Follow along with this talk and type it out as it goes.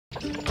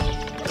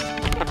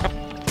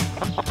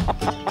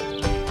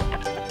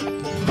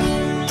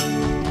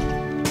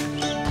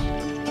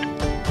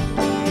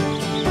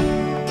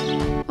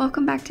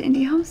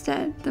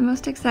homestead. The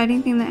most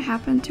exciting thing that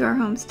happened to our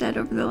homestead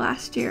over the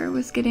last year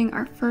was getting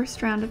our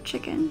first round of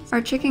chickens.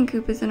 Our chicken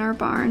coop is in our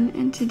barn,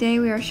 and today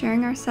we are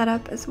sharing our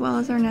setup as well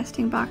as our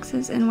nesting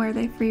boxes and where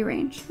they free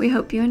range. We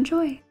hope you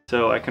enjoy.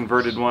 So I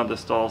converted one of the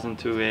stalls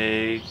into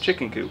a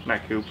chicken coop,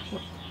 not coop.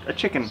 A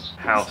chicken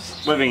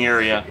house, living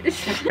area.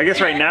 I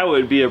guess right now it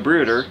would be a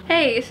brooder.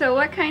 Hey, so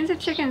what kinds of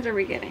chickens are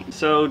we getting?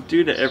 So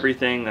due to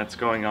everything that's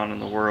going on in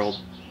the world,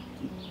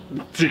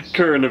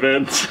 current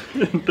events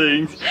and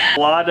things, a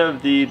lot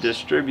of the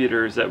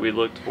distributors that we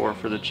looked for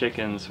the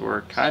chickens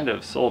were kind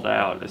of sold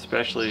out,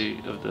 especially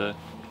of the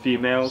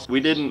females. We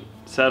didn't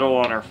settle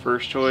on our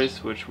first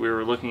choice, which we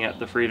were looking at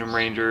the Freedom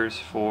Rangers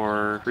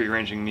for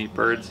free-ranging meat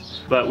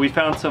birds, but we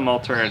found some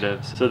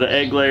alternatives. So the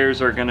egg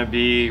layers are going to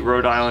be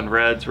Rhode Island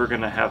Reds. We're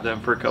going to have them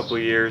for a couple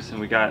years, and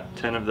we got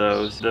 10 of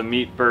those. The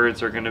meat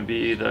birds are going to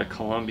be the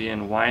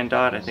Colombian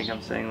Wyandotte. I think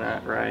I'm saying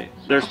that right.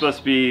 They're supposed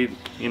to be,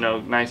 you know,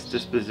 nice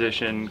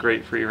disposition,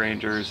 great free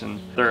rangers, and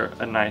they're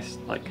a nice,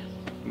 like,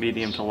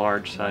 medium to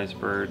large size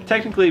bird.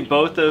 Technically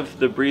both of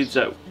the breeds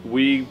that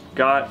we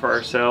got for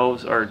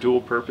ourselves are dual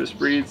purpose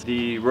breeds.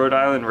 The Rhode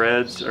Island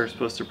Reds are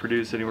supposed to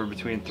produce anywhere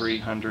between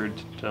 300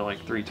 to like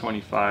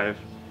 325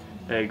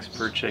 eggs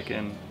per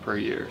chicken per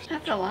year.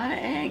 That's a lot of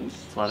eggs.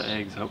 It's a lot of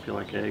eggs. I hope you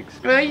like eggs.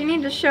 Well, you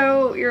need to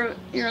show your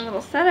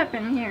little setup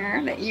in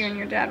here that you and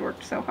your dad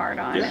worked so hard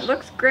on. Yeah. It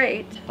looks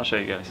great. I'll show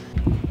you guys.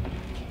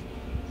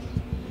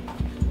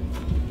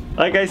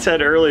 Like I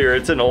said earlier,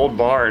 it's an old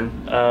barn,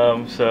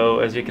 so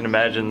as you can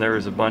imagine there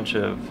was a bunch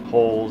of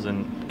holes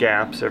and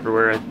gaps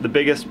everywhere. The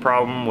biggest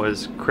problem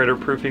was critter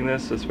proofing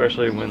this,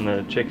 especially when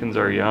the chickens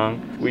are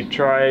young. We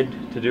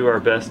tried to do our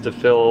best to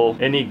fill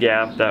any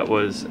gap that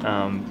was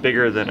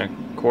bigger than a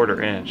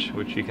quarter inch,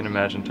 which you can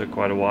imagine took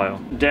quite a while.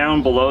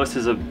 Down below us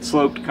is a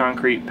sloped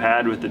concrete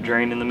pad with a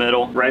drain in the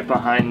middle. Right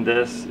behind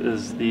this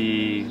is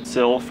the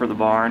sill for the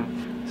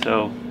barn.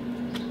 So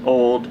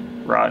old,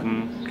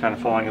 rotten, kind of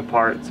falling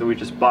apart, so we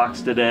just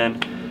boxed it in,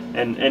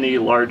 and any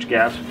large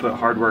gaps we put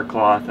hardware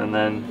cloth and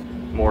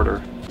then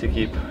mortar to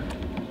keep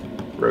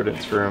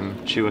rodents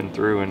from chewing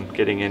through and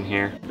getting in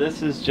here.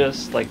 This is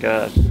just like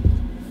a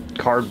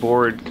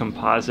cardboard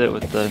composite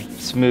with the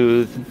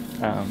smooth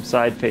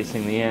side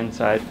facing the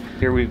inside.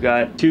 Here we've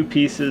got two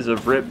pieces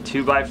of ripped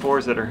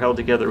 2x4s that are held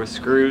together with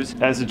screws.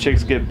 As the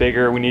chicks get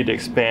bigger, we need to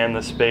expand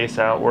the space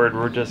outward.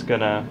 We're just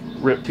gonna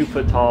rip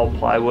 2-foot tall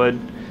plywood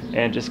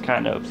and just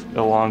kind of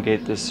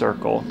elongate this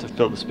circle to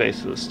fill the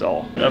space of the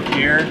stall. Up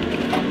here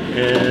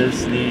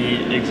is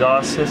the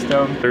exhaust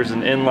system. There's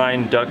an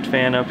inline duct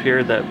fan up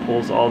here that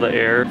pulls all the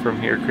air from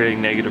here,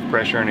 creating negative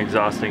pressure and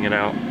exhausting it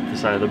out the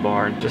side of the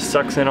barn. Just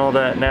sucks in all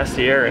that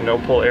nasty air, and it'll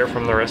pull air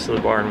from the rest of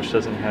the barn, which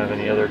doesn't have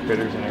any other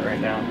critters in it right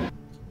now.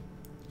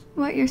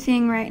 What you're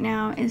seeing right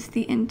now is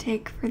the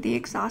intake for the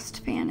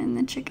exhaust fan in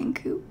the chicken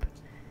coop.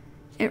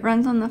 It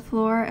runs on the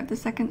floor of the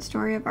second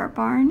story of our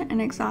barn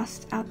and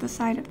exhausts out the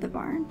side of the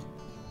barn.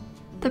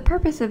 The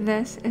purpose of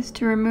this is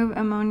to remove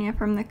ammonia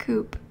from the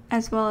coop,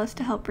 as well as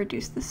to help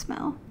reduce the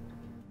smell.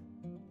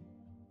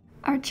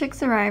 Our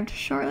chicks arrived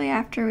shortly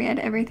after we had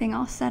everything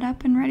all set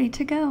up and ready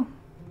to go.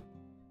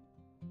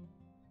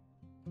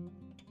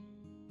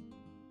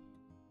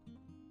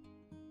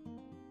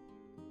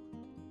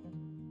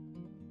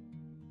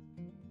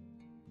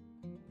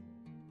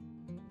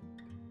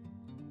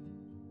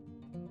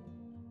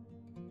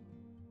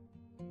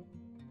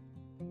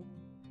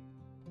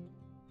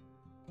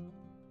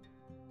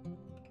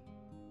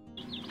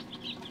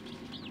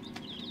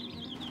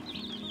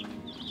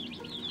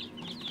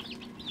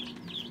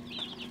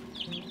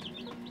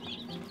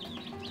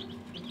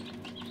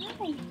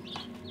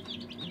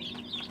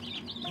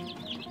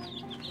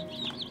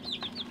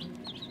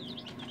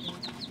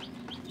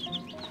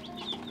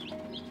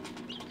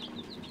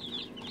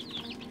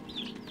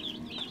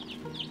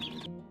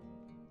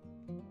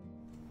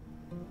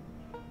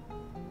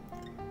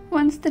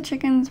 Once the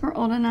chickens were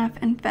old enough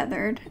and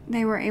feathered,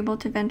 they were able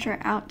to venture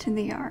out to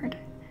the yard.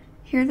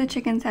 Here the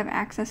chickens have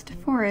access to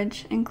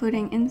forage,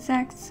 including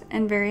insects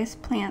and various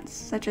plants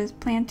such as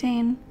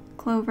plantain,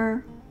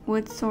 clover,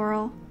 wood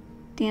sorrel,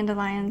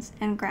 dandelions,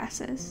 and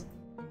grasses.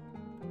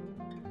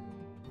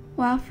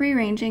 While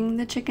free-ranging,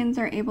 the chickens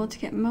are able to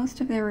get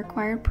most of their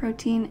required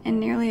protein and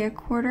nearly a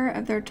quarter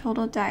of their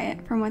total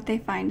diet from what they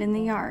find in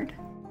the yard.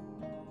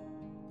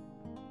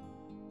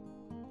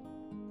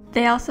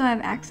 They also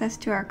have access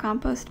to our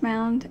compost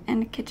mound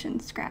and kitchen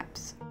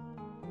scraps.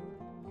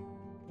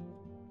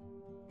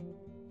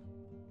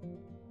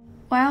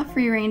 While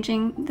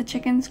free-ranging, the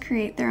chickens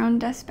create their own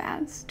dust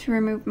baths to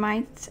remove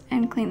mites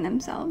and clean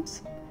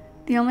themselves.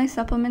 The only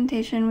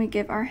supplementation we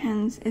give our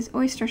hens is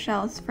oyster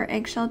shells for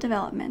eggshell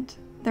development.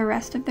 The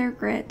rest of their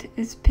grit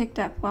is picked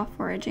up while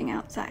foraging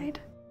outside.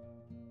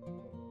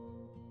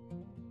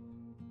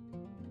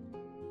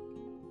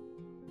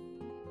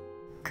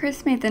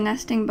 Chris made the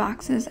nesting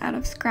boxes out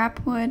of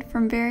scrap wood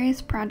from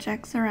various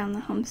projects around the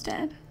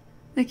homestead.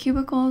 The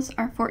cubicles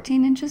are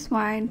 14 inches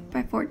wide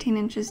by 14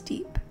 inches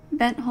deep.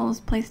 Vent holes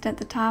placed at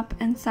the top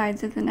and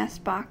sides of the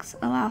nest box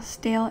allow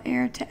stale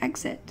air to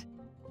exit.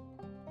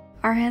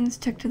 Our hens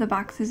took to the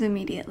boxes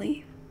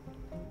immediately.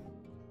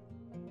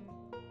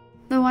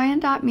 The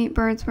Wyandotte meat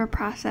birds were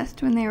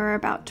processed when they were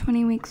about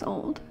 20 weeks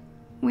old.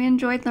 We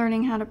enjoyed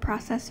learning how to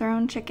process our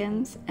own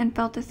chickens and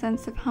felt a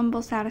sense of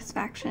humble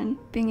satisfaction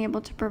being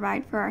able to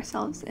provide for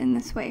ourselves in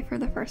this way for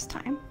the first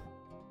time.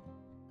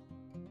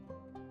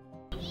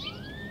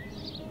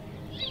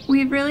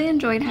 We've really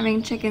enjoyed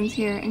having chickens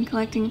here and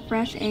collecting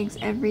fresh eggs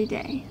every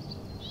day.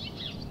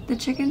 The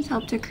chickens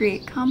help to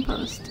create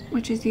compost,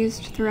 which is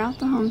used throughout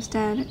the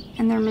homestead,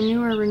 and their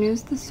manure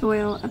renews the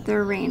soil of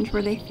their range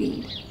where they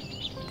feed.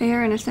 They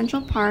are an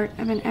essential part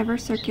of an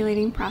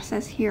ever-circulating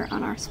process here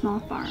on our small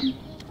farm.